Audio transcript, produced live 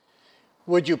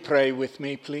Would you pray with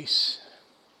me, please?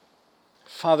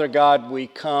 Father God, we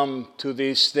come to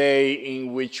this day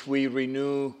in which we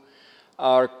renew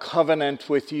our covenant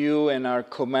with you and our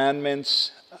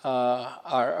commandments,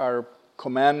 our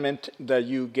commandment that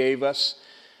you gave us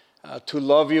to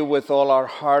love you with all our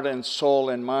heart and soul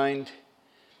and mind.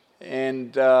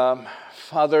 And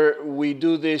Father, we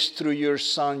do this through your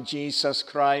Son, Jesus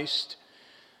Christ,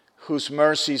 whose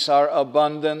mercies are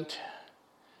abundant,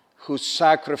 whose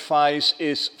sacrifice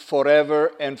is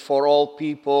forever and for all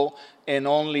people and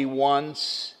only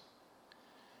once.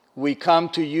 We come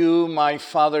to you, my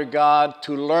Father God,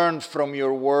 to learn from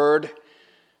your word.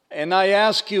 And I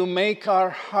ask you, make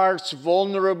our hearts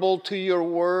vulnerable to your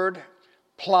word,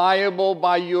 pliable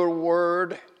by your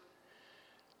word.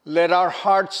 Let our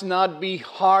hearts not be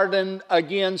hardened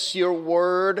against your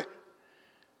word.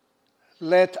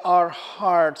 Let our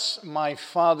hearts, my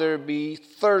Father, be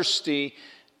thirsty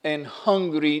and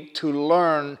hungry to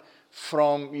learn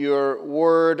from your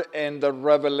word and the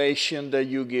revelation that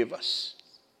you give us.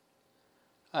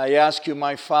 I ask you,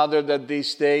 my Father, that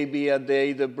this day be a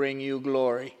day that bring you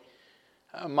glory.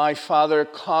 My Father,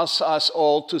 cause us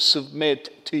all to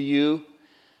submit to you,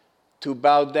 to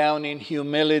bow down in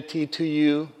humility to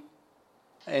you,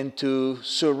 and to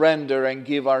surrender and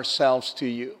give ourselves to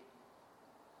you.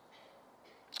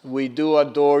 We do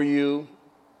adore you.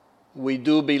 We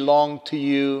do belong to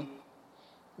you.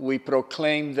 We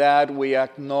proclaim that, we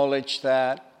acknowledge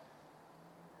that,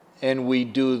 and we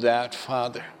do that,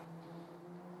 Father.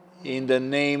 In the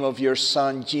name of your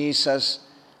Son, Jesus,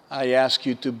 I ask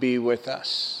you to be with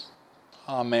us.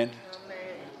 Amen.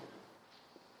 Amen.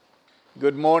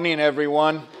 Good morning,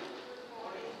 everyone.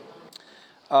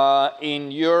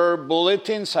 In your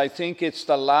bulletins, I think it's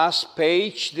the last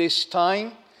page this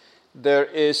time, there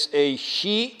is a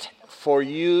sheet for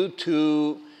you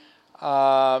to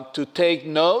take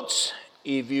notes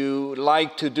if you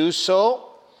like to do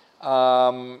so.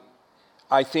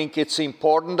 I think it's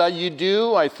important that you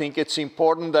do. I think it's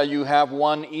important that you have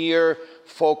one ear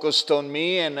focused on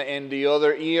me and the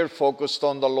other ear focused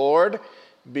on the Lord,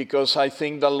 because I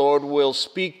think the Lord will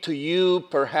speak to you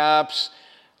perhaps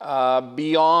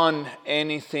beyond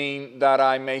anything that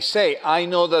I may say. I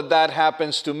know that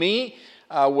happens to me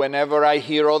whenever I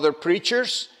hear other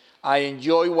preachers. I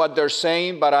enjoy what they're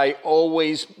saying, but I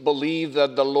always believe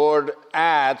that the Lord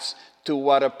adds to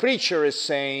what a preacher is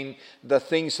saying the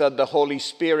things that the Holy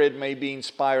Spirit may be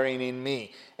inspiring in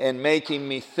me and making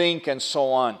me think and so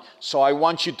on. So I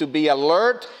want you to be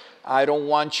alert. I don't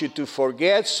want you to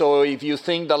forget. So if you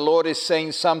think the Lord is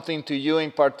saying something to you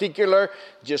in particular,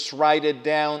 just write it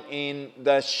down in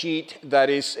the sheet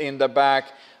that is in the back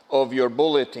of your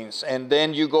bulletins. And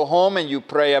then you go home and you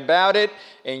pray about it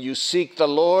and you seek the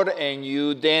Lord and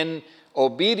you then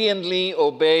obediently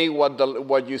obey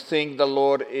what you think the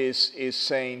Lord is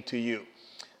saying to you.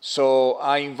 So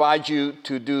I invite you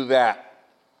to do that.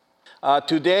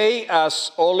 Today,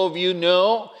 as all of you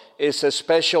know, is a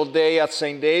special day at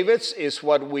St. David's. It's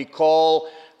what we call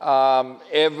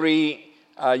every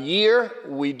year.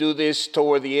 We do this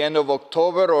toward the end of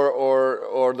October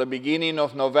or the beginning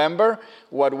of November,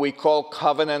 what we call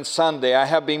Covenant Sunday. I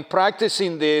have been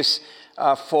practicing this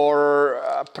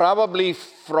for probably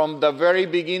from the very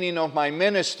beginning of my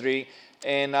ministry.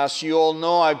 And as you all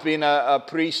know, I've been a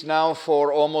priest now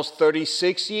for almost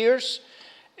 36 years.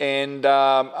 And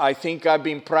I think I've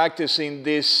been practicing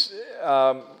this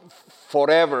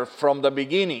forever from the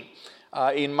beginning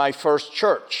in my first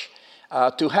church.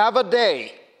 To have a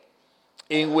day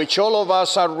in which all of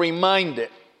us are reminded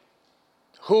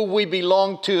who we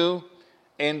belong to,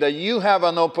 and that you have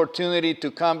an opportunity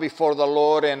to come before the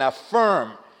Lord and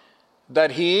affirm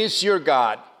that He is your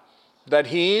God, that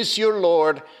He is your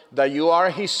Lord, that you are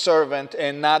His servant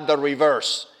and not the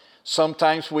reverse.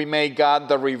 Sometimes we make God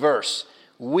the reverse.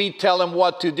 We tell Him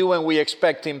what to do and we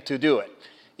expect Him to do it.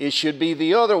 It should be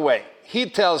the other way. He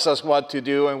tells us what to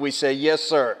do and we say, yes,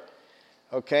 sir.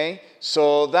 Okay?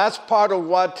 So that's part of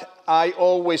what I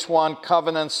always want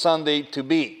Covenant Sunday to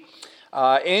be.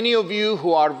 Any of you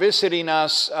who are visiting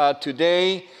us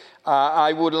today,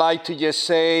 I would like to just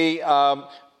say,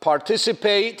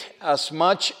 participate as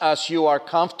much as you are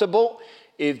comfortable.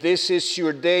 If this is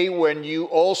your day when you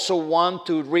also want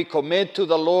to recommit to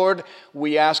the Lord,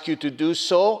 we ask you to do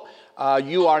so.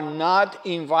 You are not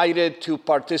invited to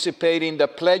participate in the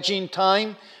pledging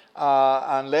time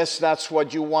unless that's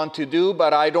what you want to do.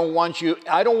 But I don't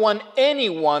want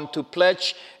anyone to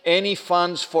pledge any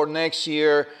funds for next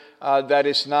year that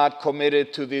is not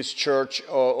committed to this church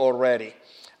already,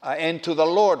 and to the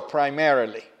Lord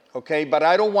primarily. Okay, but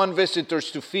I don't want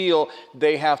visitors to feel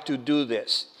they have to do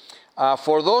this.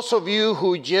 For those of you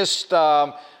who just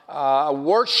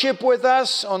worship with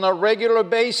us on a regular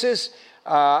basis,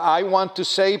 I want to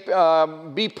say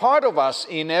be part of us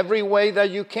in every way that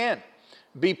you can.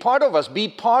 Be part of us. Be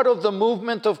part of the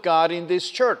movement of God in this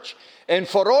church. And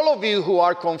for all of you who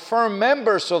are confirmed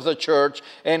members of the church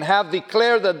and have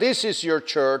declared that this is your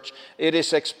church, it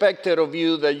is expected of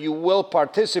you that you will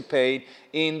participate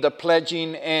in the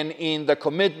pledging and in the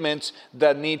commitments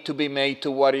that need to be made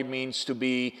to what it means to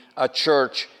be a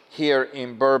church here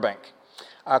in Burbank.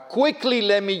 Quickly,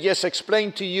 let me just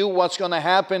explain to you what's going to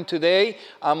happen today.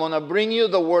 I'm going to bring you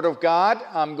the Word of God.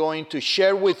 I'm going to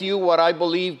share with you what I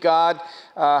believe God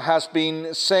has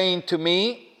been saying to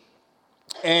me.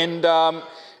 And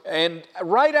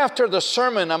right after the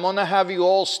sermon, I'm going to have you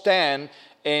all stand,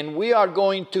 and we are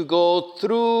going to go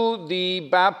through the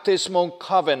baptismal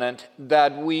covenant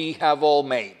that we have all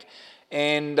made.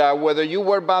 And whether you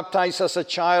were baptized as a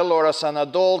child or as an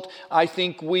adult, I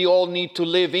think we all need to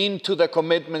live into the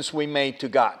commitments we made to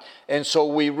God. And so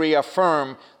we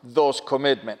reaffirm those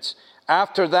commitments.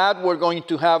 After that, we're going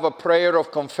to have a prayer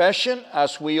of confession,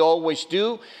 as we always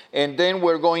do. And then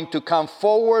we're going to come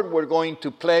forward. We're going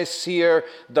to place here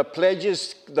the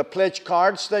pledge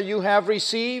cards that you have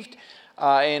received.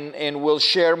 And we'll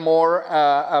share more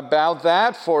about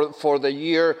that for the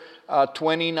year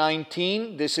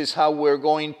 2019. This is how we're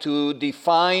going to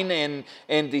define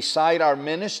and decide our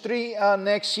ministry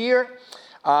next year.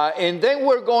 And then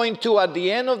we're going to, at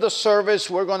the end of the service,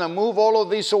 we're going to move all of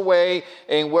this away,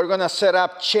 and we're going to set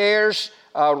up chairs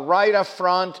right up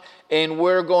front, and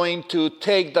we're going to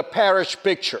take the parish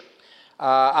picture.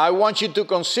 I want you to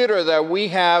consider that we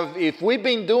have, if we've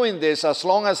been doing this as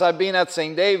long as I've been at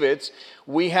St. David's,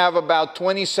 we have about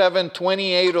 27,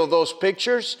 28 of those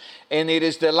pictures, and it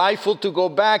is delightful to go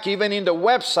back, even in the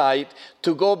website,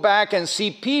 to go back and see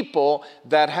people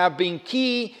that have been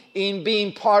key in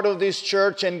being part of this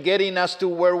church and getting us to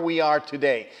where we are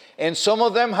today. And some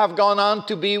of them have gone on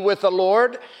to be with the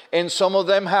Lord, and some of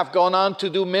them have gone on to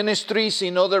do ministries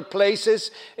in other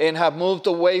places and have moved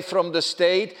away from the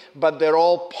state, but they're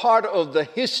all part of the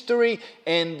history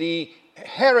and the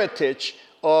heritage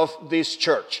of this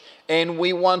church. And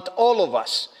we want all of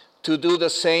us to do the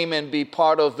same and be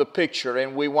part of the picture,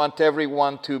 and we want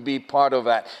everyone to be part of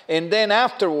that. And then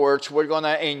afterwards, we're going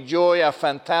to enjoy a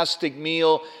fantastic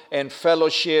meal and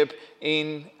fellowship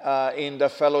in the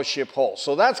fellowship hall.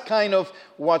 So that's kind of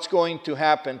what's going to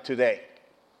happen today.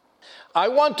 I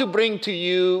want to bring to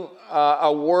you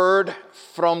a word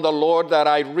from the Lord that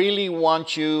I really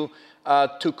want you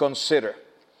to consider.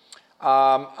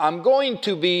 I'm going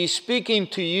to be speaking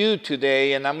to you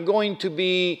today, and I'm going to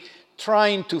be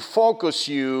trying to focus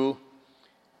you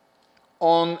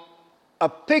on a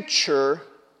picture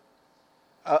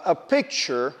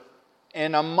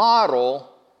and a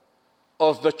model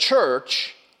of the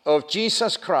church of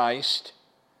Jesus Christ,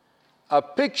 a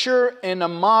picture and a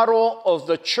model of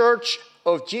the church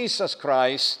of Jesus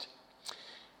Christ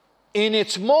in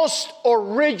its most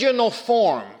original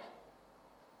form.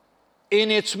 In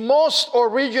its most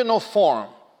original form,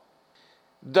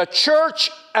 the church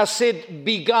as it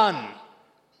begun.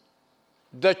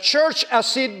 The church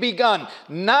as it begun.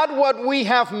 Not what we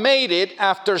have made it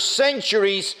after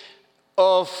centuries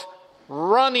of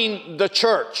running the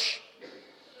church.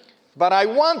 But I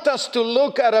want us to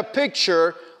look at a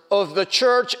picture of the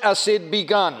church as it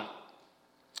begun.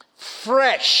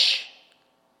 Fresh.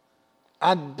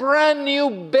 A brand new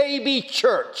baby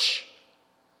church.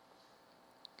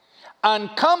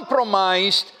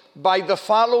 Uncompromised by the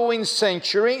following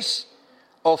centuries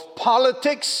of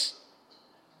politics,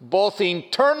 both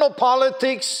internal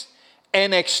politics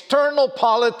and external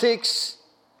politics,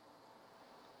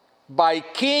 by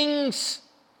kings,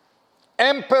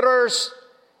 emperors,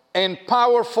 and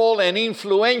powerful and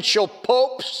influential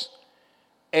popes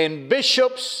and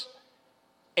bishops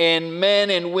and men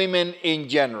and women in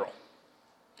general.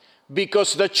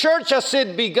 Because the church as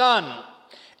it began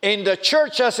and the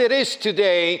church as it is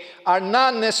today are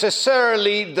not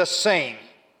necessarily the same.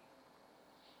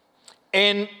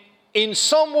 And in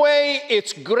some way,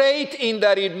 it's great in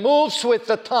that it moves with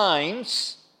the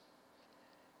times,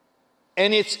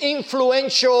 and it's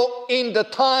influential in the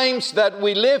times that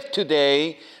we live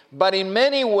today, but in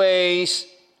many ways,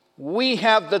 we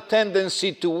have the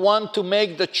tendency to want to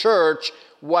make the church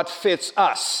what fits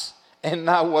us and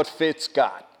not what fits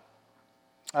God.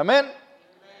 Amen?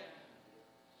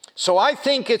 So I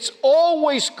think it's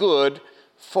always good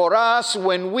for us,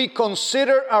 when we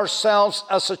consider ourselves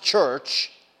as a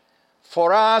church,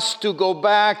 for us to go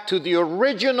back to the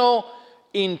original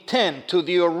intent, to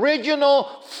the original,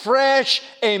 fresh,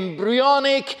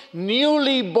 embryonic,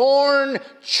 newly born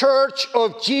church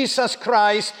of Jesus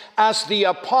Christ as the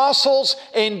apostles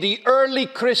and the early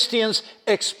Christians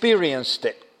experienced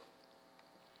it.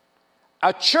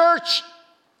 A church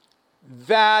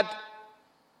that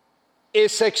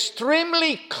is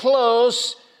extremely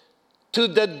close to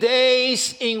the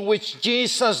days in which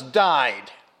Jesus died.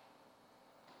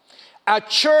 A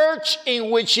church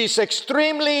in which is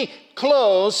extremely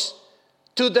close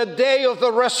to the day of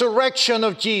the resurrection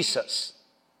of Jesus.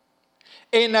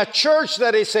 In a church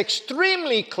that is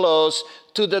extremely close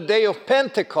to the day of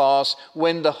Pentecost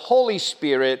when the Holy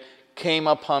Spirit came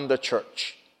upon the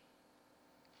church.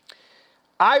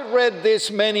 I read this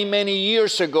many, many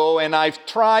years ago, and I've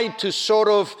tried to sort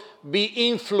of be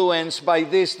influenced by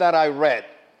this that I read.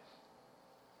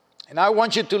 And I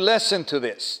want you to listen to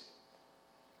this.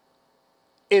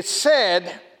 It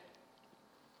said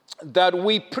that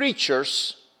we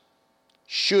preachers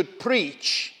should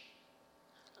preach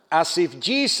as if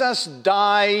Jesus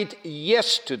died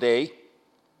yesterday,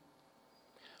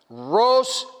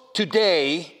 rose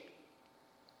today,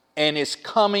 and is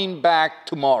coming back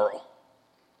tomorrow.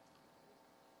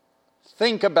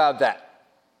 Think about that.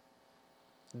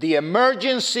 The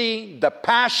emergency, the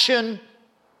passion,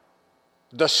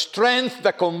 the strength,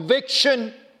 the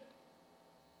conviction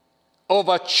of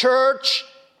a church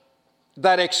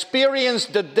that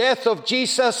experienced the death of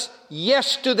Jesus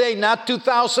yesterday, not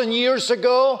 2,000 years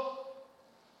ago.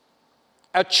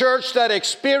 A church that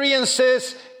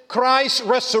experiences Christ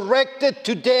resurrected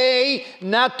today,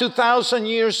 not 2,000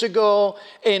 years ago.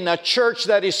 And a church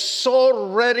that is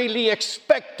so readily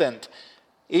expectant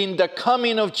in the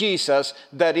coming of Jesus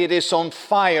that it is on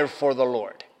fire for the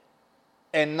Lord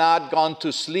and not gone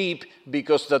to sleep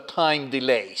because the time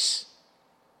delays.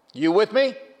 You with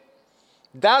me?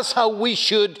 That's how we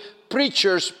should,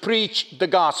 preachers, preach the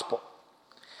gospel.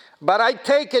 But I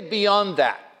take it beyond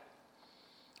that.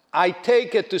 I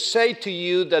take it to say to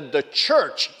you that the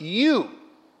church, you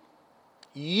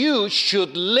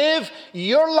should live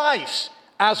your lives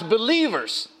as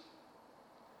believers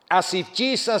as if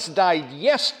Jesus died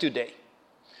yesterday,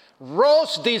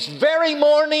 rose this very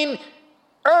morning,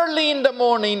 early in the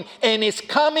morning, and is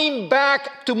coming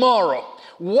back tomorrow.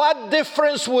 What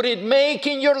difference would it make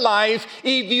in your life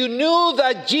if you knew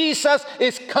that Jesus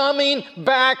is coming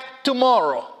back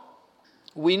tomorrow?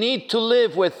 We need to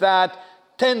live with that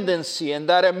tendency and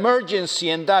that emergency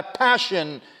and that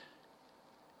passion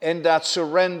and that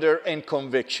surrender and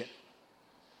conviction.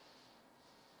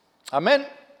 Amen?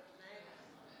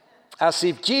 As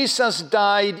if Jesus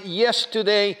died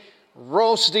yesterday,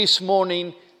 rose this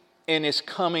morning, and is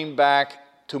coming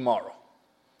back tomorrow.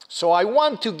 So I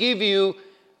want to give you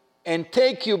and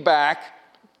take you back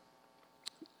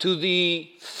to the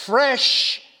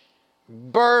fresh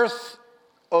birth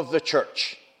of the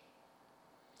church.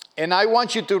 And I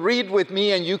want you to read with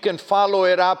me, and you can follow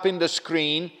it up in the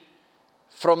screen,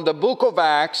 from the book of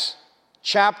Acts,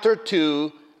 chapter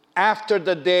 2, after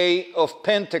the day of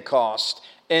Pentecost.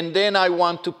 And then I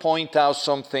want to point out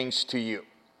some things to you.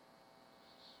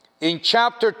 In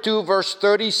chapter 2, verse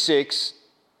 36,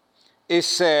 it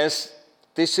says,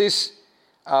 this is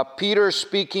Peter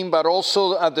speaking, but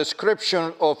also a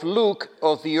description of Luke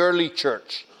of the early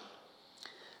church.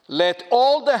 Let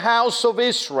all the house of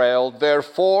Israel,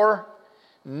 therefore,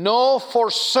 know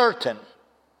for certain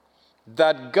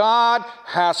that God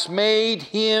has made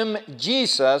him,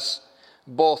 Jesus,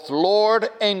 both Lord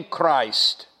and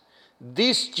Christ,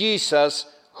 this Jesus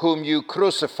whom you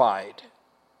crucified.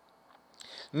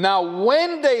 Now,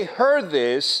 when they heard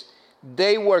this,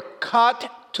 they were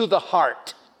cut to the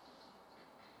heart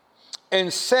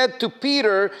and said to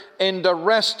Peter and the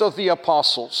rest of the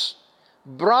apostles,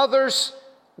 Brothers,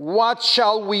 what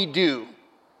shall we do?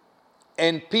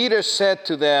 And Peter said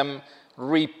to them,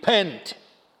 Repent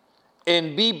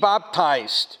and be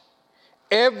baptized,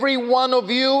 every one of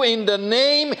you, in the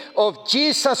name of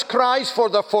Jesus Christ for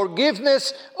the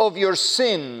forgiveness of your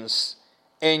sins,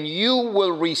 and you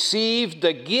will receive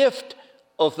the gift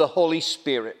of the Holy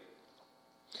Spirit.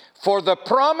 For the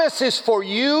promise is for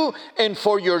you and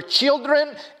for your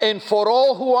children and for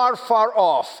all who are far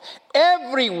off,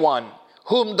 everyone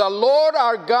whom the Lord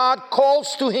our God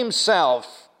calls to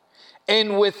himself.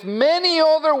 And with many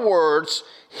other words,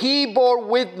 he bore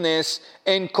witness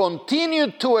and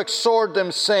continued to exhort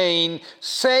them, saying,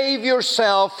 Save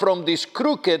yourself from this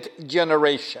crooked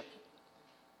generation.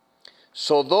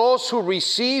 So those who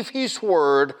received his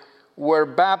word were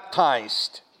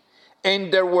baptized,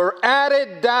 and there were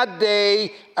added that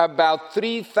day about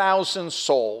 3,000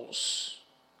 souls.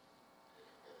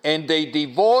 And they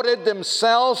devoted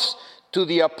themselves to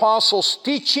the apostles'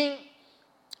 teaching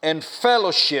and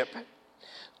fellowship,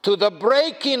 to the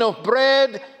breaking of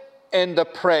bread and the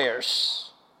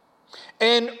prayers.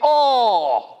 And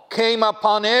awe came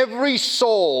upon every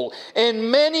soul,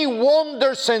 and many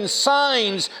wonders and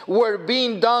signs were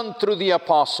being done through the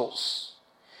apostles.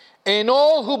 And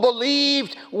all who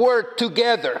believed were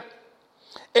together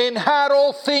and had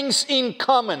all things in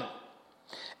common.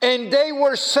 And they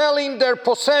were selling their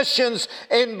possessions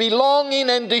and belonging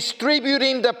and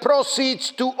distributing the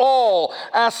proceeds to all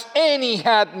as any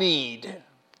had need.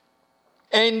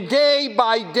 And day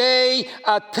by day,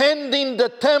 attending the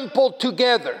temple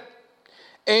together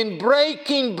and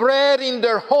breaking bread in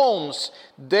their homes,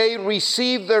 they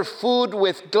received their food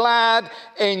with glad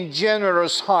and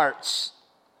generous hearts,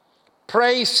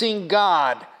 praising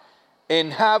God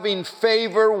and having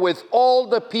favor with all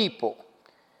the people.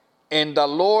 And the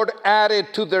Lord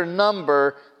added to their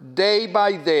number day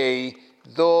by day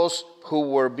those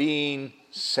who were being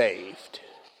saved.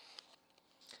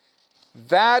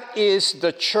 That is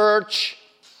the church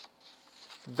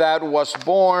that was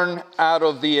born out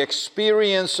of the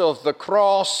experience of the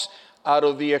cross, out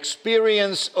of the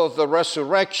experience of the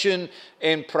resurrection,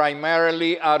 and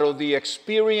primarily out of the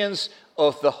experience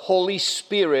of the Holy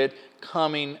Spirit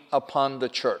coming upon the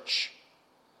church.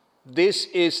 This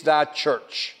is that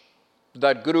church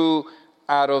that grew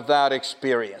out of that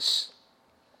experience.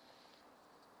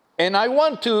 And I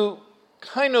want to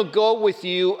kind of go with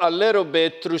you a little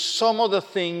bit through some of the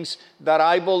things that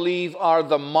I believe are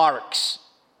the marks,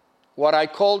 what I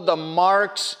call the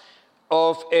marks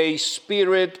of a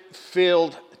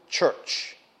Spirit-filled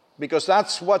church, because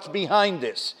that's what's behind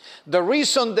this. The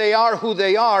reason they are who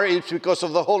they are is because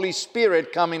of the Holy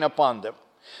Spirit coming upon them.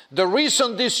 The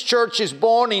reason this church is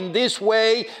born in this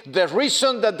way, the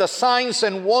reason that the signs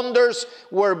and wonders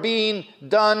were being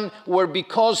done were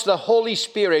because the Holy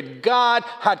Spirit, God,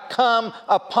 had come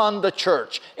upon the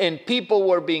church, and people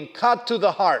were being cut to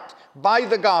the heart by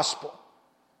the gospel.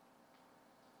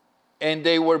 And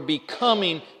they were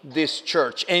becoming this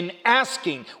church and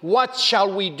asking, what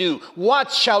shall we do?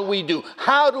 What shall we do?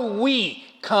 How do we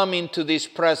come into this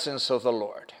presence of the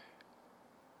Lord?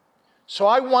 So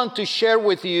I want to share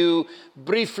with you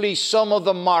briefly some of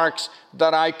the marks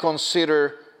that I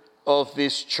consider of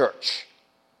this church.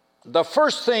 The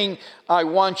first thing I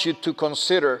want you to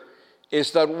consider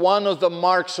is that one of the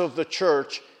marks of the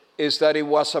church is that it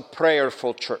was a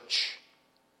prayerful church.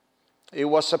 It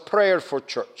was a prayerful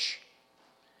church.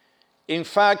 In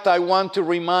fact, I want to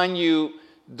remind you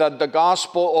that the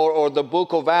gospel or the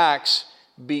book of Acts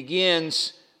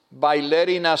begins by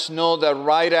letting us know that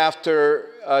right after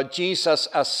Jesus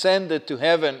ascended to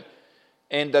heaven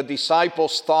and the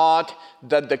disciples thought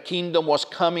that the kingdom was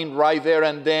coming right there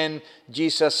and then,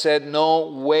 Jesus said, no,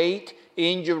 wait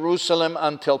in Jerusalem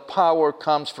until power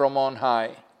comes from on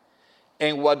high.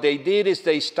 And what they did is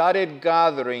they started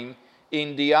gathering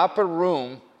in the upper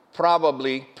room,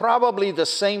 probably the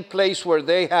same place where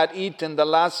they had eaten the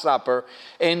Last Supper.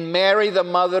 And Mary, the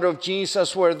mother of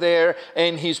Jesus, were there,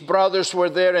 and his brothers were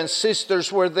there, and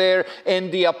sisters were there, and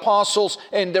the apostles,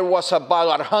 and there was about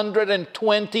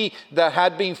 120 that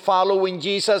had been following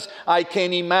Jesus. I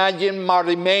can imagine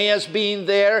Bartimaeus being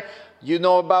there. You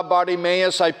know about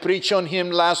Bartimaeus. I preached on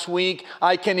him last week.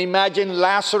 I can imagine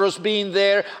Lazarus being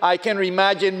there. I can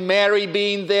imagine Mary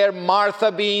being there,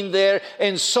 Martha being there,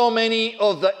 and so many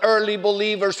of the early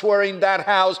believers were in that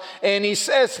house. And he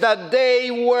says that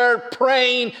they were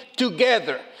praying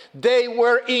together. They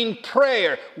were in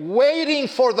prayer, waiting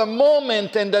for the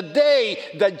moment and the day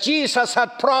that Jesus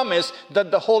had promised that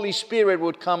the Holy Spirit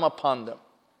would come upon them.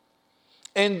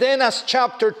 And then as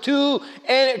chapter 2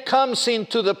 comes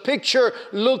into the picture,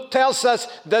 Luke tells us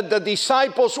that the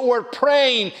disciples were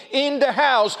praying in the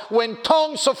house when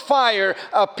tongues of fire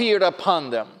appeared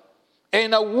upon them.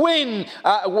 And a wind,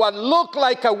 what looked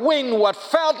like a wind, what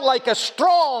felt like a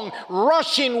strong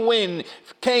rushing wind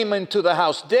came into the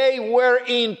house. They were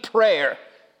in prayer.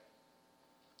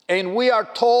 And we are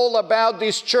told about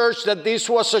this church that this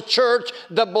was a church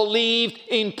that believed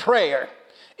in prayer.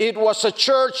 It was a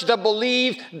church that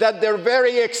believed that their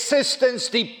very existence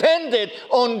depended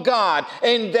on God.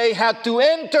 And they had to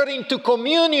enter into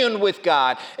communion with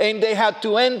God. And they had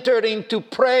to enter into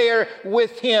prayer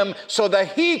with Him so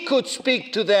that He could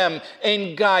speak to them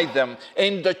and guide them.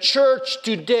 And the church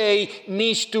today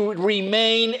needs to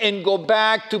remain and go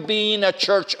back to being a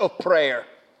church of prayer.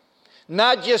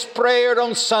 Not just prayer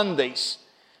on Sundays,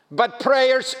 but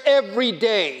prayers every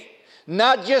day.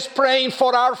 Not just praying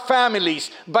for our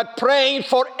families, but praying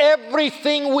for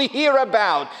everything we hear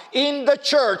about in the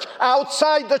church,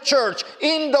 outside the church,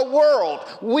 in the world.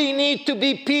 We need to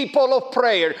be people of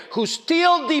prayer who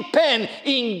still depend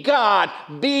in God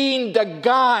being the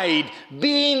guide,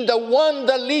 being the one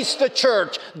that leads the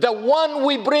church, the one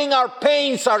we bring our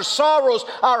pains, our sorrows,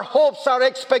 our hopes, our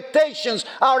expectations,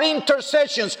 our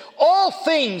intercessions, all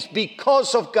things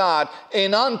because of God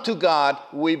and unto God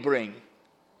we bring.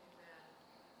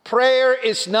 Prayer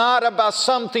is not about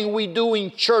something we do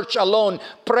in church alone.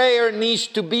 Prayer needs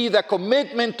to be the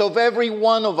commitment of every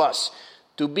one of us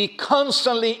to be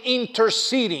constantly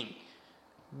interceding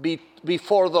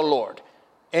before the Lord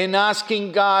and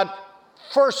asking God,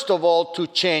 first of all, to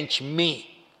change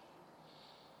me.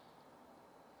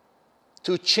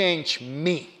 To change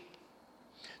me.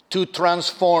 To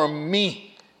transform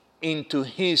me into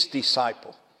His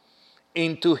disciple,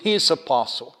 into His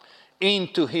apostle,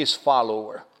 into His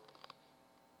follower.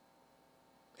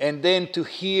 And then to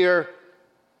hear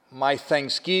my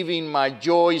thanksgiving, my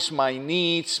joys, my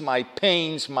needs, my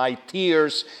pains, my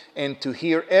tears, and to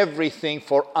hear everything,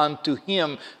 for unto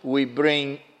Him we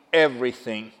bring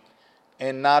everything,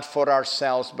 and not for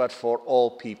ourselves, but for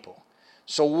all people.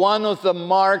 So one of the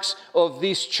marks of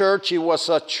this church, it was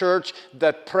a church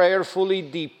that prayerfully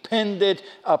depended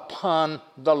upon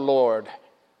the Lord.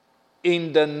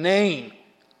 In the name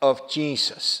of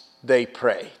Jesus, they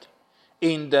prayed.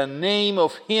 In the name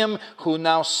of Him who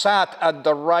now sat at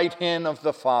the right hand of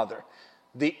the Father,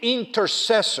 the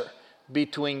intercessor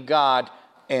between God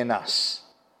and us.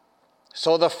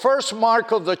 So the first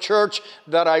mark of the church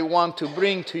that I want to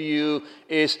bring to you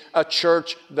is a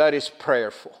church that is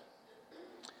prayerful.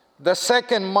 The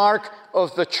second mark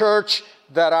of the church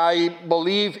that I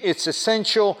believe it's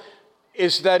essential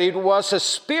is that it was a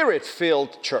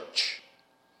Spirit-filled church.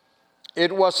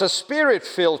 It was a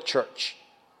Spirit-filled church.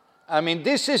 I mean,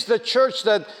 this is the church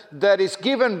that is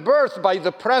given birth by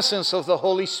the presence of the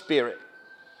Holy Spirit.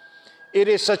 It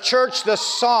is a church that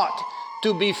sought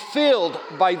to be filled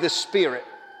by the Spirit.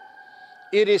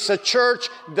 It is a church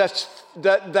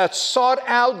that sought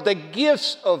out the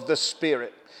gifts of the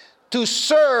Spirit, to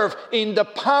serve in the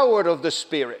power of the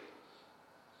Spirit.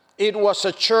 It was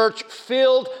a church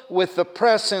filled with the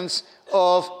presence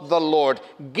of the Lord,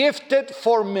 gifted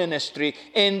for ministry,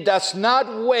 and does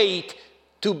not wait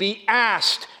to be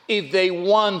asked if they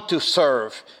want to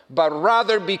serve, but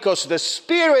rather because the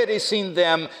Spirit is in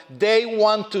them, they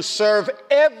want to serve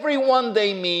everyone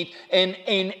they meet and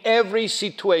in every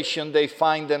situation they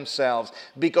find themselves.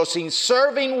 Because in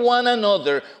serving one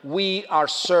another, we are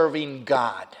serving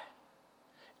God.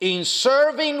 In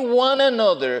serving one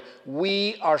another,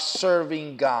 we are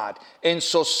serving God. And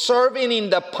so serving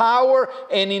in the power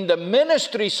and in the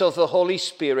ministries of the Holy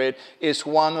Spirit is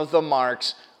one of the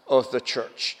marks of the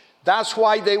church. That's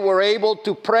why they were able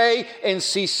to pray and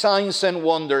see signs and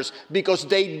wonders, because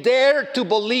they dared to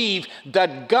believe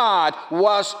that God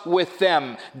was with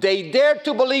them. They dared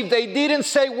to believe. They didn't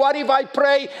say, what if I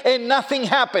pray and nothing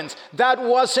happens? That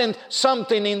wasn't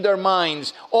something in their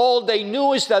minds. All they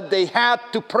knew is that they had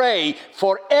to pray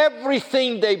for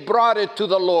everything. They brought it to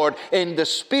the Lord, and the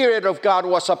Spirit of God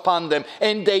was upon them.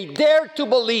 And they dared to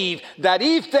believe that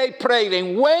if they prayed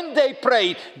and when they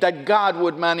prayed, that God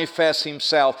would manifest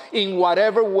Himself in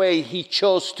whatever way He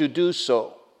chose to do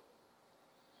so.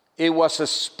 It was a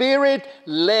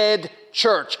Spirit-led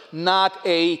church, not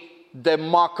a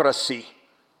democracy.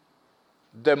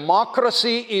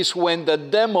 Democracy is when the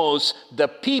demos, the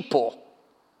people,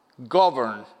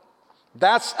 govern.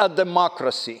 That's a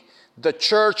democracy. The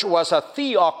church was a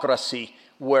theocracy,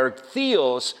 where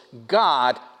theos,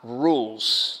 God,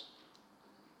 rules.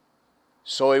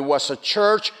 So it was a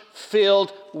church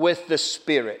filled with the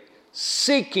Spirit,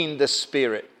 seeking the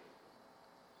Spirit,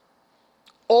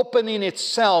 opening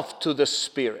itself to the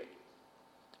Spirit,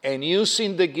 and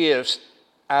using the gifts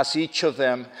as each of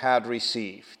them had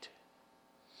received.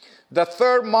 The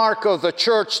third mark of the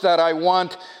church that I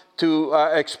want to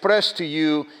express to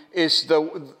you is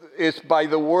by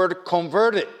the word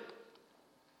converted.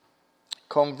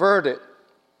 Converted.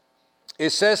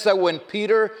 It says that when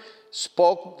Peter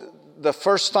spoke, the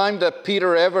first time that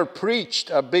Peter ever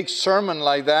preached a big sermon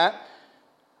like that,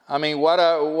 I mean, what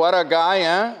a guy,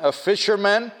 huh? A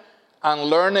fisherman,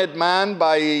 unlearned man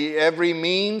by every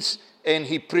means, and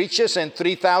he preaches and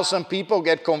 3,000 people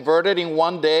get converted in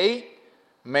one day.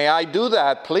 May I do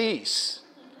that, please?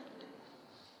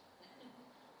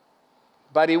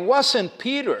 But it wasn't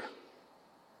Peter.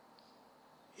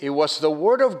 It was the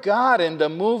Word of God and the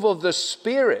move of the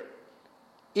Spirit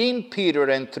in Peter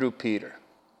and through Peter.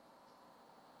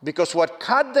 Because what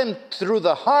cut them through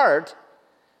the heart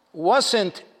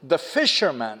wasn't the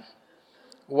fisherman.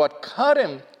 What cut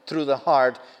him through the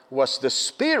heart was the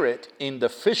spirit in the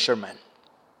fisherman.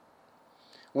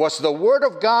 Was the word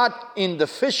of God in the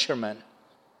fisherman.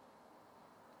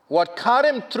 What cut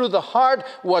him through the heart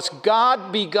was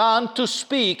God began to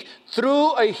speak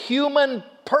through a human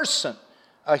person,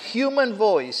 a human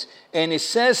voice. And it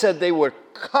says that they were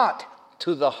cut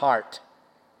to the heart.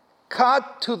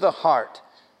 Cut to the heart.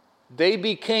 They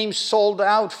became sold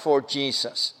out for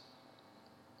Jesus.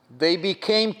 They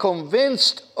became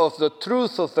convinced of the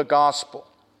truth of the gospel.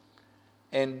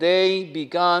 And they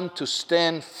began to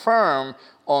stand firm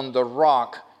on the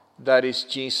rock that is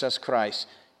Jesus Christ.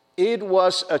 It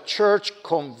was a church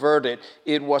converted.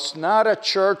 It was not a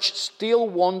church still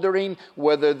wondering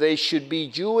whether they should be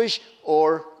Jewish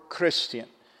or Christian,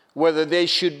 whether they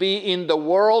should be in the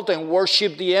world and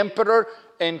worship the emperor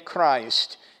and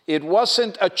Christ. It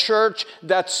wasn't a church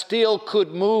that still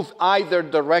could move either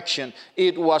direction.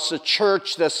 It was a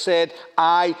church that said,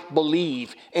 I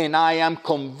believe and I am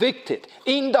convicted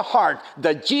in the heart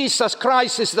that Jesus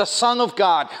Christ is the Son of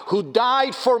God who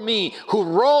died for me, who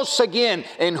rose again,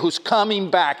 and who's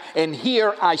coming back. And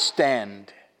here I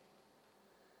stand.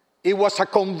 It was a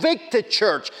convicted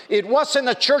church. It wasn't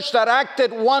a church that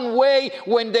acted one way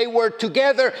when they were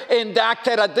together and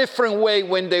acted a different way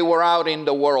when they were out in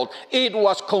the world. It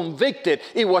was convicted.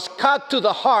 It was cut to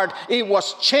the heart. It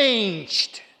was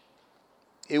changed.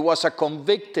 It was a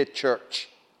convicted church.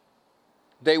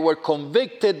 They were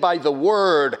convicted by the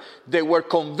word. They were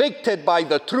convicted by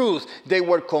the truth. They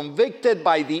were convicted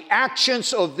by the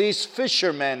actions of these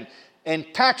fishermen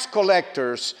and tax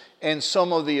collectors and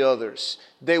some of the others.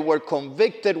 They were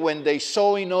convicted when they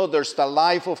saw in others the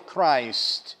life of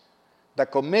Christ, the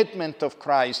commitment of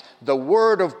Christ, the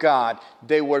Word of God.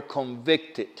 They were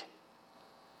convicted.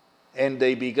 And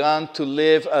they began to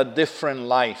live a different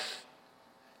life.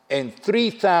 And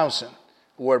 3,000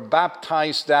 were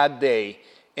baptized that day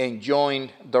and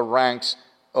joined the ranks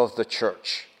of the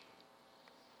church.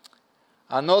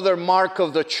 Another mark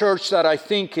of the church that I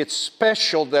think it's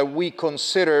special that we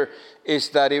consider is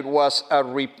that it was a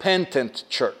repentant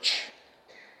church.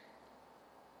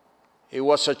 It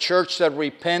was a church that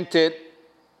repented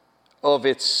of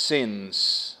its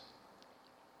sins.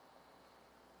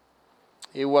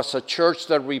 It was a church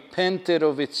that repented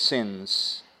of its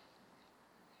sins.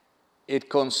 It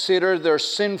considered their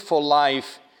sinful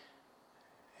life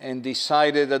and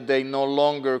decided that they no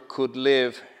longer could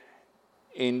live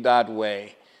in that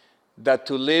way. That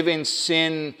to live in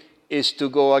sin is to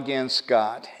go against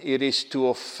God. It is to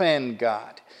offend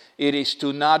God. It is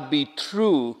to not be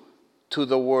true to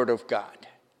the Word of God.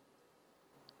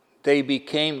 They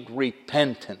became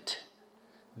repentant.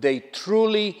 They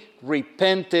truly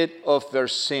repented of their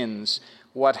sins.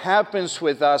 What happens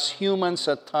with us humans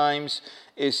at times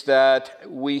is that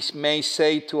we may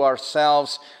say to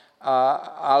ourselves,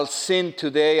 I'll sin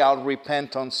today, I'll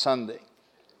repent on Sunday.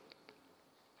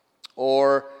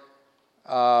 Or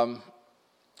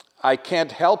I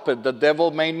can't help it, the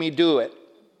devil made me do it.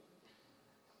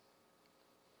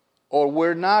 Or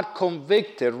we're not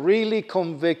convicted, really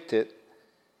convicted,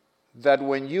 that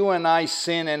when you and I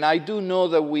sin, and I do know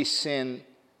that we sin,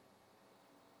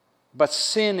 but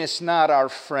sin is not our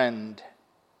friend.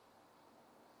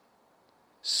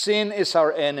 Sin is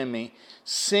our enemy.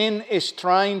 Sin is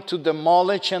trying to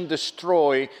demolish and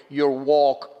destroy your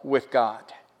walk with God.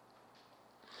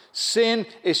 Sin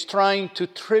is trying to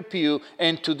trip you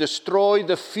and to destroy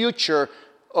the future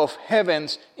of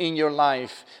heavens in your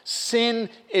life. Sin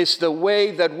is the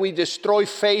way that we destroy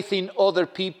faith in other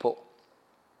people.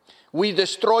 We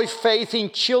destroy faith in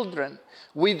children.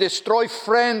 We destroy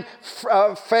faith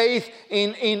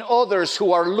in others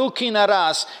who are looking at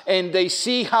us and they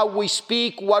see how we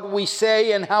speak, what we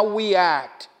say, and how we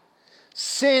act.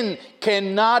 Sin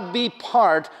cannot be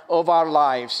part of our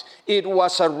lives. It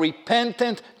was a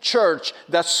repentant church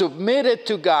that submitted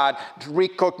to God,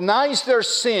 recognized their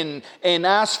sin, and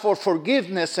asked for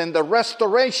forgiveness and the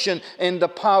restoration and the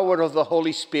power of the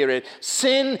Holy Spirit.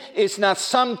 Sin is not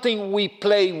something we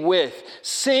play with.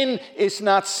 Sin is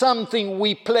not something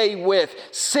we play with.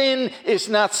 Sin is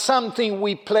not something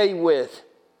we play with.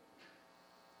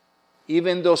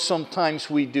 Even though sometimes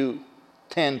we do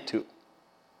tend to.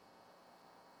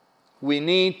 We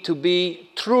need to be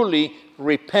truly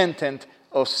repentant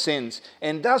of sins.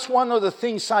 And that's one of the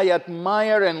things I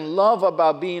admire and love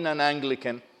about being an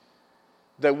Anglican,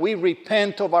 that we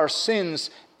repent of our sins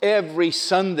every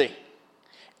Sunday.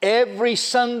 Every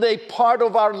Sunday, part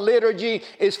of our liturgy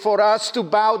is for us to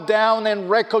bow down and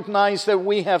recognize that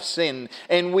we have sinned.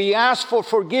 And we ask for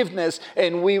forgiveness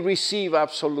and we receive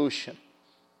absolution.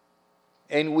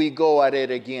 and we go at it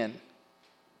again.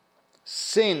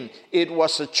 Sin. It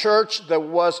was a church that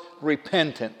was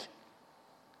repentant.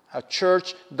 A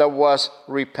church that was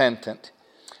repentant.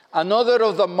 Another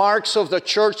of the marks of the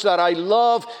church that I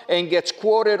love and gets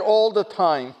quoted all the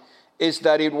time is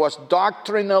that it was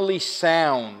doctrinally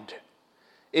sound.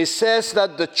 It says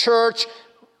that the church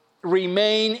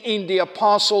remained in the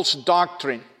apostles'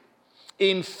 doctrine,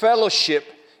 in fellowship,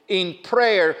 in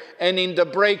prayer, and in the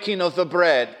breaking of the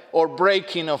bread or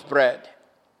breaking of bread.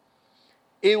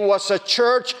 It was a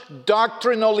church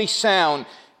doctrinally sound.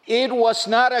 It was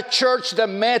not a church that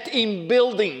met in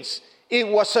buildings. It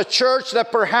was a church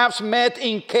that perhaps met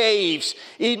in caves.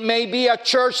 It may be a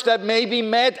church that maybe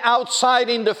met outside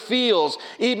in the fields.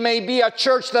 It may be a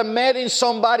church that met in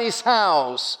somebody's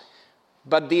house.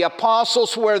 But the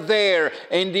apostles were there,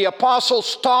 and the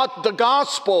apostles taught the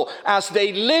gospel as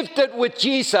they lived it with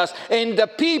Jesus, and the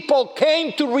people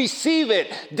came to receive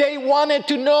it. They wanted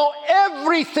to know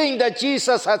everything that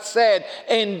Jesus had said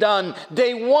and done.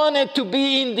 They wanted to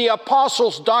be in the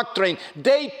apostles' doctrine.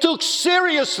 They took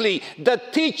seriously the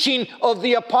teaching of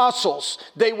the apostles.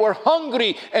 They were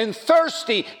hungry and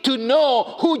thirsty to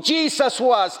know who Jesus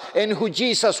was and who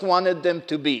Jesus wanted them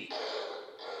to be.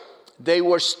 They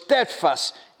were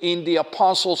steadfast in the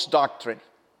apostles' doctrine.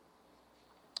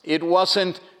 It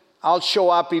wasn't, I'll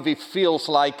show up if it feels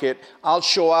like it. I'll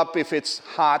show up if it's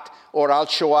hot, or I'll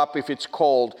show up if it's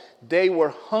cold. They were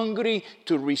hungry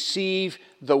to receive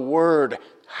the word.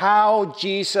 How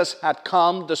Jesus had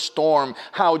calmed the storm,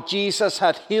 how Jesus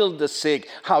had healed the sick,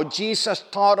 how Jesus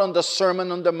taught on the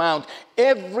Sermon on the Mount.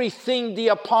 Everything the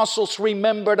apostles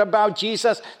remembered about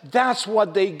Jesus, that's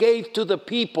what they gave to the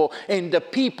people. And the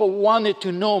people wanted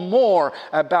to know more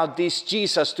about this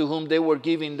Jesus to whom they were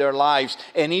giving their lives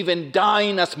and even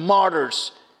dying as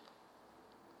martyrs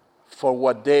for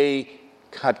what they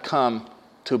had come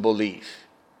to believe.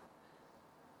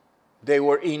 They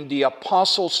were in the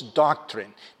apostles'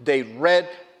 doctrine. They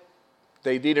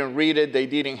didn't read it, they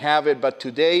didn't have it, but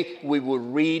today we will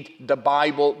read the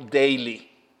Bible daily.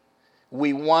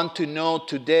 We want to know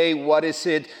today what is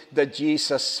it that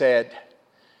Jesus said.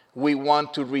 We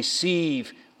want to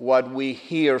receive what we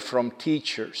hear from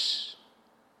teachers.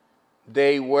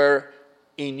 They were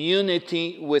in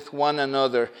unity with one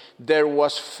another. There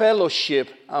was fellowship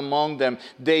among them.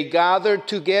 They gathered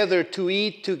together to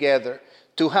eat together,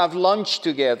 to have lunch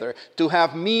together, to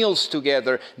have meals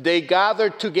together. They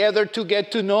gathered together to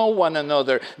get to know one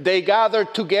another. They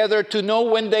gathered together to know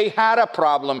when they had a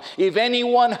problem. If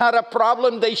anyone had a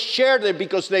problem, they shared it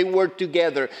because they were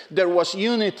together. There was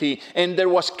unity and there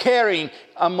was caring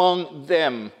among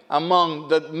them, among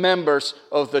the members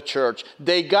of the church.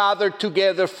 They gathered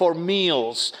together for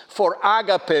meals, for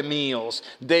agape meals.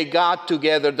 They got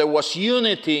together. There was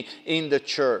unity in the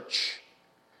church.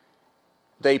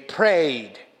 They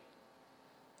prayed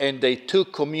and they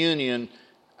took communion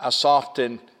as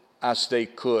often as they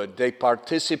could. They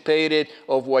participated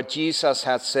of what Jesus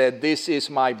had said. This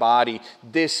is my body.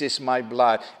 This is my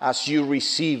blood. As you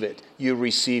receive it, you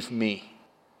receive me.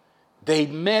 They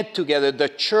met together. The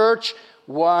church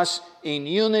was in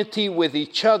unity with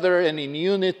each other and in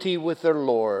unity with their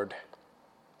Lord.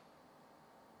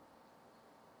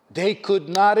 They could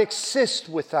not exist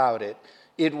without it.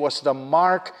 It was the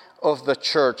mark of the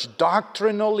church,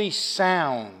 doctrinally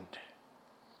sound,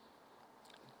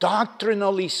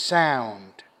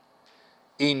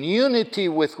 in unity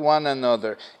with one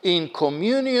another, in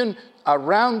communion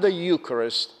around the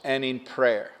Eucharist and in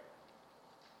prayer.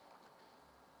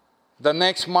 The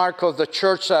next mark of the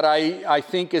church that I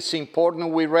think is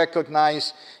important we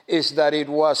recognize is that it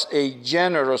was a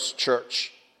generous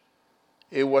church.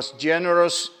 It was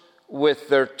generous with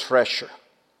their treasure.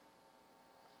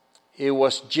 It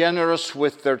was generous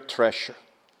with their treasure.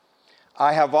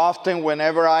 I have often,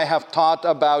 whenever I have taught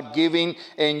about giving,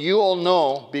 and you all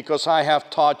know, because I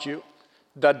have taught you,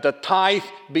 that the tithe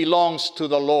belongs to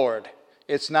the Lord.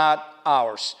 It's not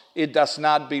ours. It does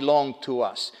not belong to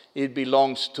us. It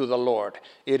belongs to the Lord.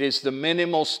 It is the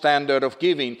minimal standard of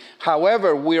giving.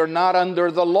 However, we are not under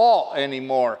the law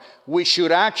anymore. We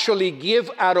should actually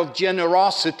give out of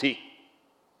generosity,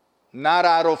 not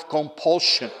out of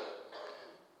compulsion.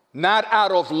 Not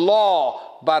out of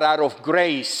law, but out of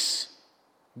grace.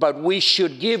 But we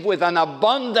should give with an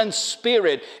abundant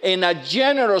spirit and a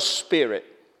generous spirit.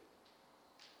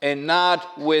 And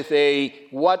not with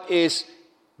what is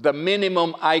the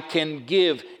minimum I can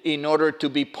give in order to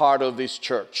be part of this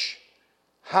church.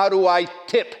 How do I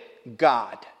tip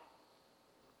God?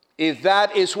 If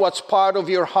that is what's part of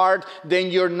your heart,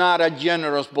 then you're not a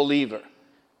generous believer.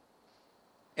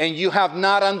 and you have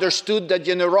not understood the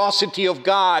generosity of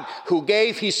God, who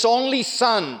gave his only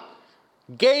Son,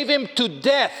 gave him to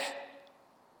death,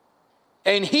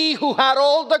 and he who had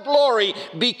all the glory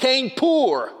became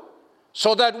poor,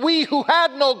 so that we who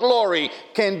had no glory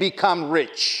can become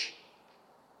rich.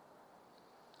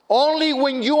 Only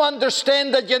when you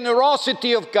understand the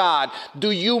generosity of God do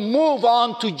you move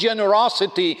on to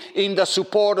generosity in the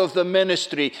support of the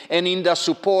ministry and in the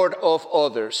support of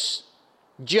others.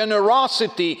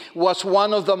 Generosity was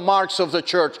one of the marks of the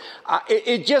church.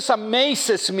 It just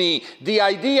amazes me, the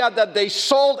idea that they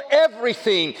sold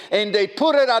everything and they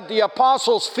put it at the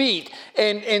apostles' feet,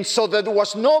 and so that there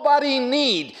was nobody in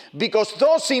need, because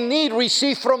those in need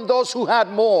received from those who had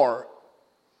more.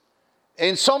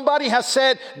 And somebody has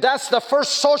said that's the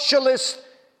first socialist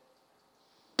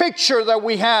picture that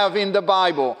we have in the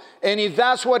Bible. And if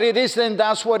that's what it is, then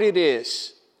that's what it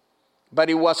is. But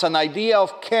it was an idea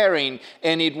of caring,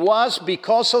 and it was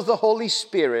because of the Holy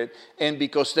Spirit and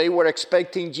because they were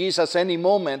expecting Jesus any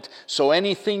moment, so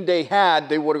anything they had,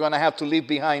 they were going to have to leave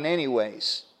behind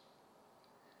anyways.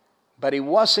 But it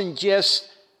wasn't just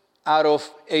out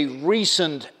of a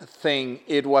recent thing,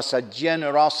 it was a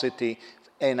generosity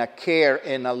and a care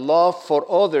and a love for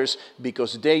others,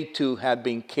 because they too had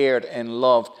been cared and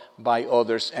loved by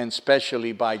others, and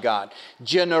especially by God.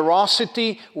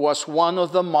 Generosity was one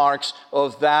of the marks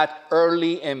of that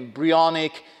early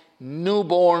embryonic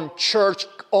newborn church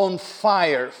on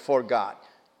fire for God.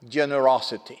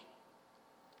 Generosity.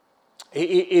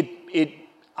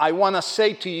 I want to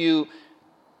say to you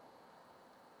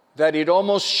that it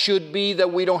almost should be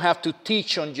that we don't have to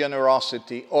teach on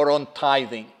generosity or on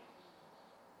tithing,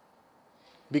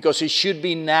 because it should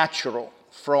be natural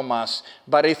from us.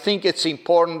 But I think it's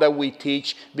important that we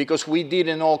teach, because we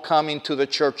didn't all come into the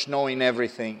church knowing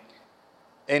everything.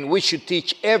 And we should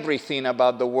teach everything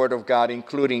about the Word of God,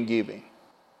 including giving.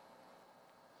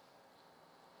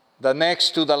 The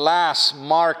next to the last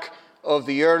mark of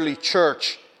the early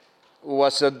church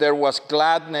was that there was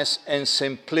gladness and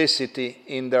simplicity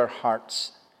in their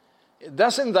hearts.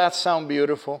 Doesn't that sound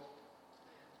beautiful?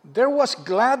 There was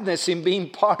gladness in being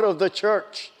part of the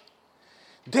church.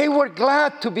 They were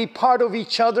glad to be part of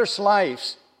each other's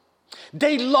lives.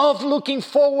 They loved looking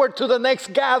forward to the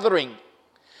next gathering.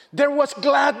 There was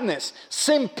gladness,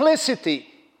 simplicity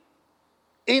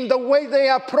in the way they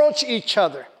approached each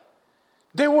other.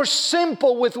 They were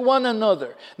simple with one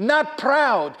another, not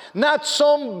proud, not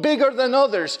some bigger than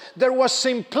others. There was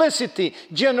simplicity,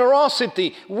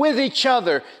 generosity with each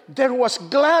other. There was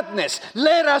gladness.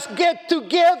 Let us get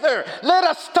together. Let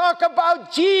us talk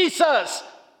about Jesus.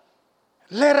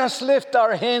 Let us lift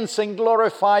our hands and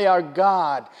glorify our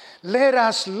God. Let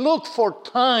us look for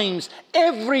times,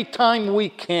 every time we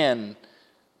can.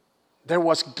 There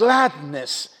was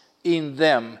gladness in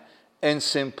them and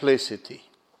simplicity.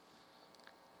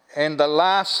 And the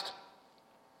last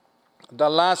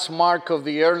mark of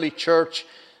the early church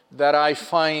that I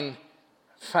find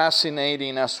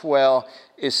fascinating as well,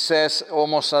 it says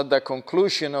almost at the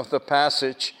conclusion of the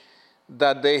passage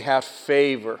that they have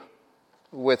favor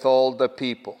with all the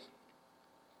people.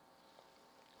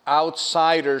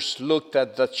 Outsiders looked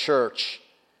at the church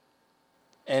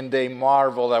and they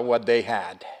marveled at what they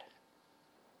had.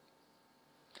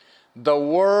 The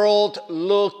world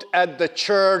looked at the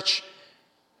church.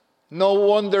 No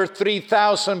wonder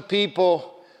 3,000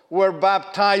 people were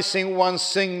baptized in one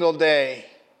single day.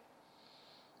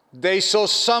 They saw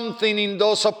something in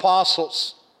those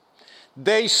apostles.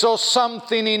 They saw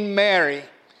something in Mary.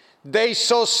 They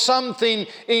saw something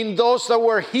in those that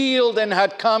were healed and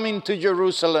had come into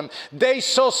Jerusalem. They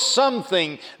saw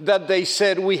something that they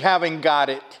said, we haven't got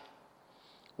it.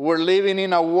 We're living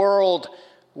in a world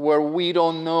where we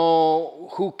don't know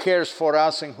who cares for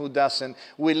us and who doesn't.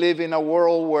 We live in a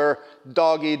world where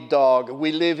dog eat dog.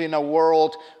 We live in a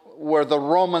world where the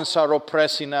Romans are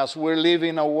oppressing us. We live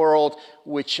in a world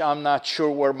which I'm not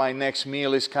sure where my next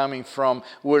meal is coming from.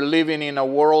 We're living in a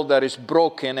world that is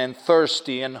broken and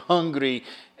thirsty and hungry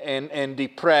and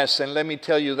depressed. And let me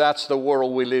tell you, that's the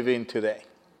world we live in today.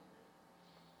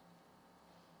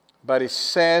 But it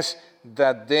says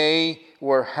that they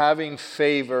were having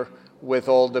favor with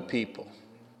all the people.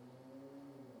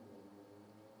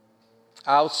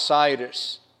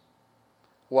 Outsiders,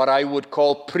 what I would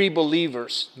call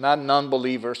pre-believers, not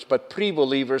non-believers, but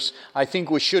pre-believers. I think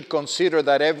we should consider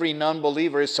that every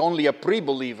non-believer is only a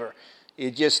pre-believer.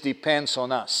 It just depends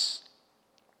on us.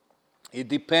 It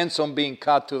depends on being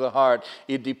cut to the heart.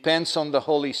 It depends on the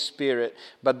Holy Spirit,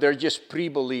 but they're just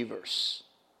pre-believers.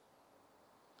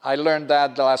 I learned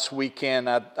that last weekend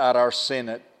at our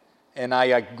synod, and I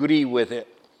agree with it.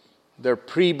 They're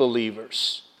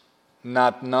pre-believers.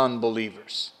 not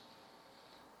non-believers.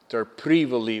 They're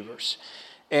pre-believers.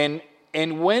 And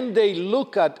when they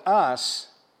look at us,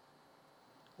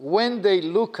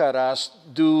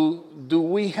 do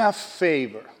we have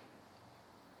favor?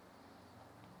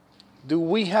 Do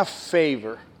we have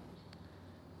favor?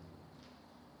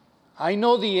 I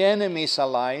know the enemy is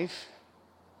alive.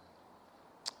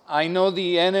 I know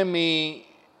the enemy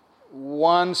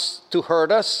wants to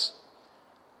hurt us.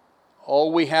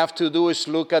 All we have to do is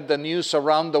look at the news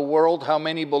around the world, how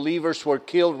many believers were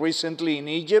killed recently in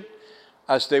Egypt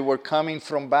as they were coming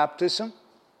from baptism.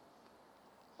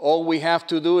 All we have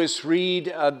to do is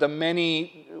read the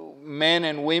many men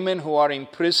and women who are in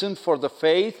prison for the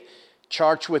faith,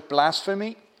 charged with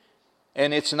blasphemy.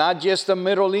 And it's not just the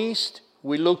Middle East.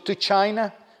 We look to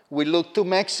China. We look to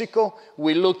Mexico.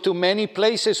 We look to many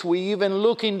places. We even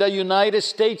look in the United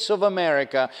States of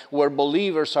America, where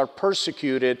believers are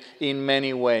persecuted in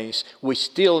many ways. We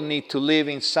still need to live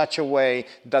in such a way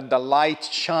that the light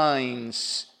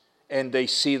shines and they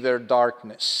see their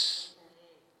darkness.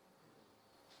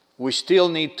 We still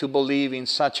need to believe in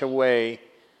such a way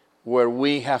where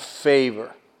we have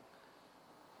favor,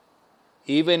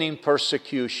 even in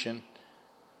persecution,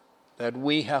 that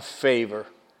we have favor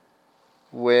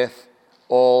with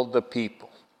all the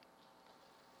people.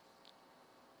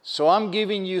 So I'm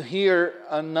giving you here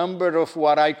a number of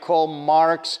what I call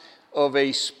marks of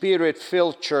a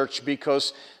spirit-filled church,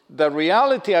 because the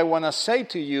reality I want to say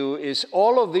to you is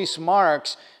all of these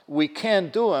marks, we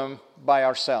can't do them by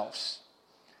ourselves.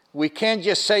 We can't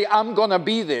just say, I'm going to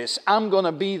be this, I'm going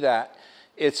to be that.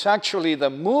 It's actually the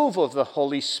move of the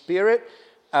Holy Spirit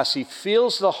as He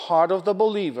fills the heart of the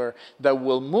believer that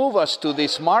will move us to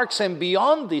these marks and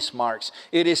beyond these marks.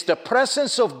 It is the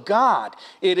presence of God.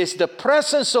 It is the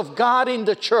presence of God in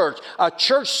the church. A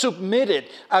church submitted.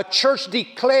 A church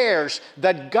declares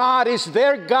that God is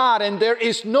their God and there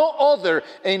is no other,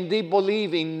 and they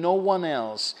believe in no one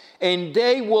else. And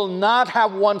they will not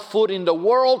have one foot in the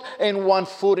world and one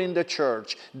foot in the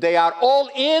church. They are all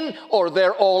in or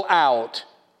they're all out.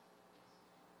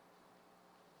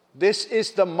 This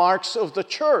is the marks of the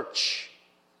church.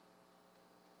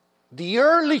 The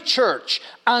early church,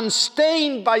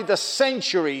 unstained by the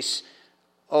centuries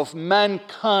of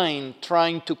mankind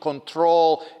trying to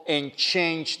control and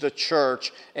change the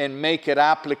church and make it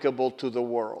applicable to the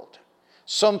world.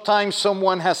 Sometimes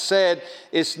someone has said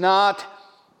it's not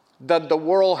that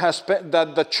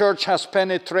that the church has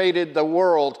penetrated the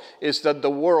world, it's that the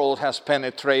world has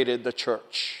penetrated the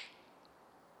church.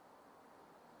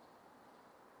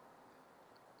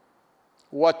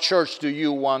 What church do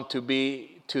you want to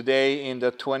be today in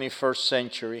the 21st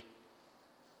century?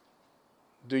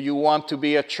 Do you want to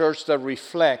be a church that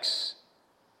reflects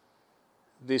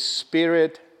this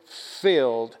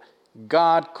Spirit-filled,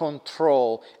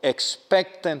 God-controlled,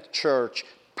 expectant church,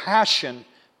 passionate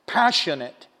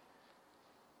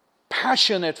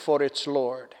for its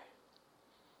Lord?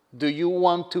 Do you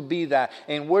want to be that?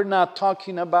 And we're not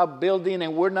talking about building,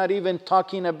 and we're not even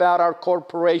talking about our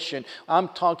corporation. I'm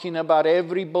talking about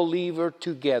every believer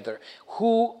together.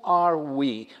 Who are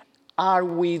we? Are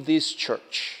we this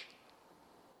church?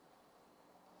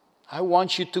 I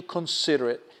want you to consider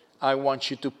it. I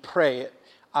want you to pray it.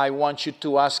 I want you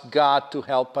to ask God to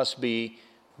help us be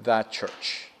that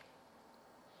church.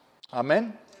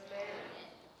 Amen?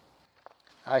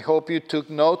 I hope you took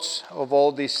notes of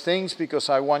all these things, because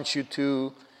I want you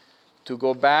to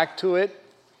go back to it,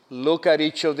 look at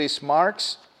each of these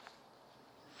marks,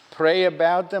 pray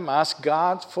about them, ask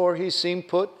God for His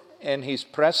input and His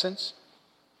presence.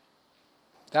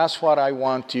 That's what I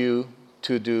want you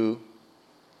to do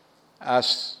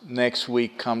as next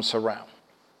week comes around.